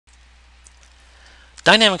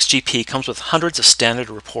Dynamics GP comes with hundreds of standard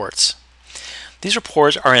reports. These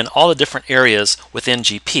reports are in all the different areas within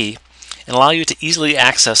GP and allow you to easily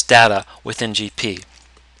access data within GP.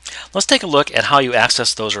 Let's take a look at how you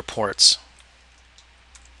access those reports.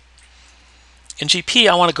 In GP,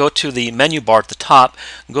 I want to go to the menu bar at the top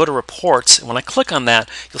and go to Reports, and when I click on that,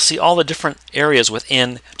 you'll see all the different areas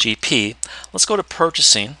within GP. Let's go to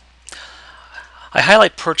Purchasing. I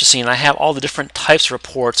highlight Purchasing and I have all the different types of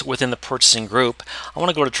reports within the purchasing group. I want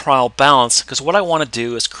to go to Trial Balance because what I want to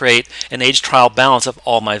do is create an age trial balance of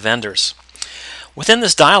all my vendors. Within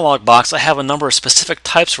this dialog box, I have a number of specific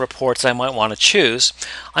types of reports that I might want to choose.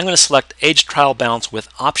 I'm going to select Age Trial Balance with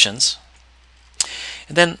Options.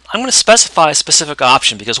 And then I'm going to specify a specific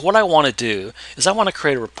option because what I want to do is I want to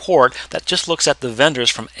create a report that just looks at the vendors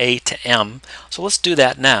from A to M. So let's do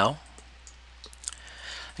that now.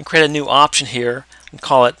 And create a new option here and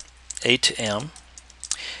call it A to M.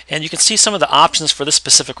 And you can see some of the options for this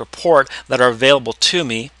specific report that are available to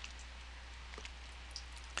me.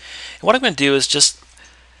 And what I'm going to do is just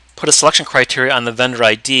put a selection criteria on the vendor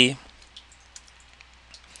ID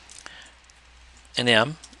and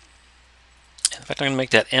M. In fact, I'm going to make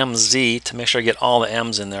that MZ to make sure I get all the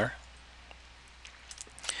M's in there.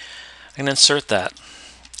 I'm going to insert that.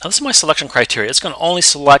 Now this is my selection criteria. It's going to only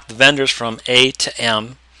select vendors from A to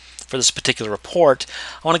M for this particular report.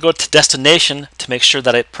 I want to go to Destination to make sure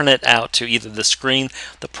that I print it out to either the screen,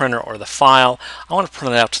 the printer, or the file. I want to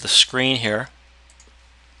print it out to the screen here.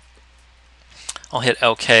 I'll hit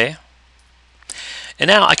OK. And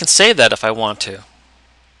now I can save that if I want to.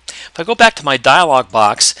 If I go back to my dialog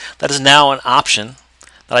box, that is now an option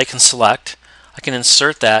that I can select. I can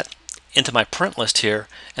insert that into my print list here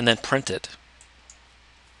and then print it.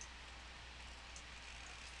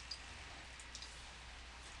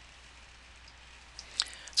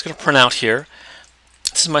 It's going to print out here.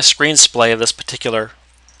 This is my screen display of this particular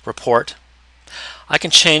report. I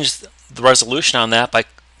can change the resolution on that by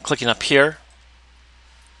clicking up here.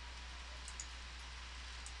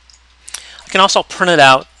 I can also print it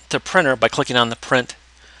out to printer by clicking on the print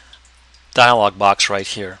dialog box right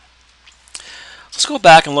here. Let's go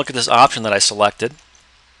back and look at this option that I selected.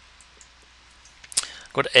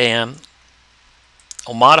 Go to AM.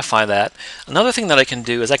 I'll modify that. Another thing that I can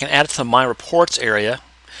do is I can add it to the My Reports area.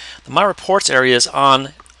 The My Reports area is on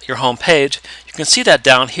your home page. You can see that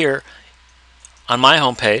down here on my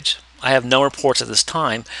home page. I have no reports at this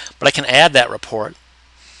time, but I can add that report.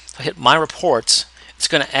 If I hit My Reports, it's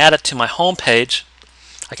going to add it to my home page.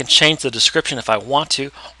 I can change the description if I want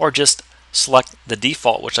to, or just select the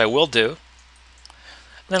default, which I will do.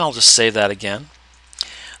 Then I'll just save that again.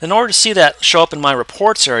 In order to see that show up in my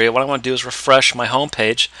reports area, what I want to do is refresh my home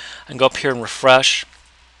page and go up here and refresh.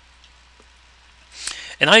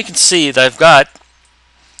 And now you can see that I've got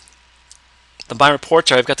the My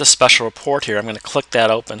Reports area. I've got this special report here. I'm going to click that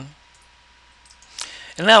open.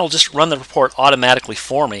 And that'll just run the report automatically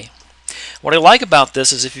for me. What I like about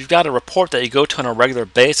this is if you've got a report that you go to on a regular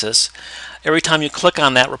basis, every time you click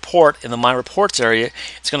on that report in the My Reports area,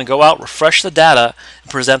 it's going to go out, refresh the data,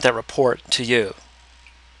 and present that report to you.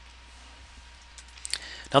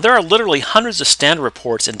 Now there are literally hundreds of standard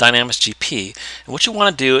reports in Dynamics GP, and what you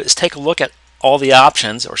want to do is take a look at all the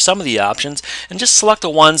options or some of the options and just select the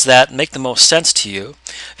ones that make the most sense to you.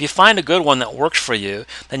 If you find a good one that works for you,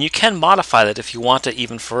 then you can modify that if you want it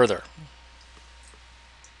even further.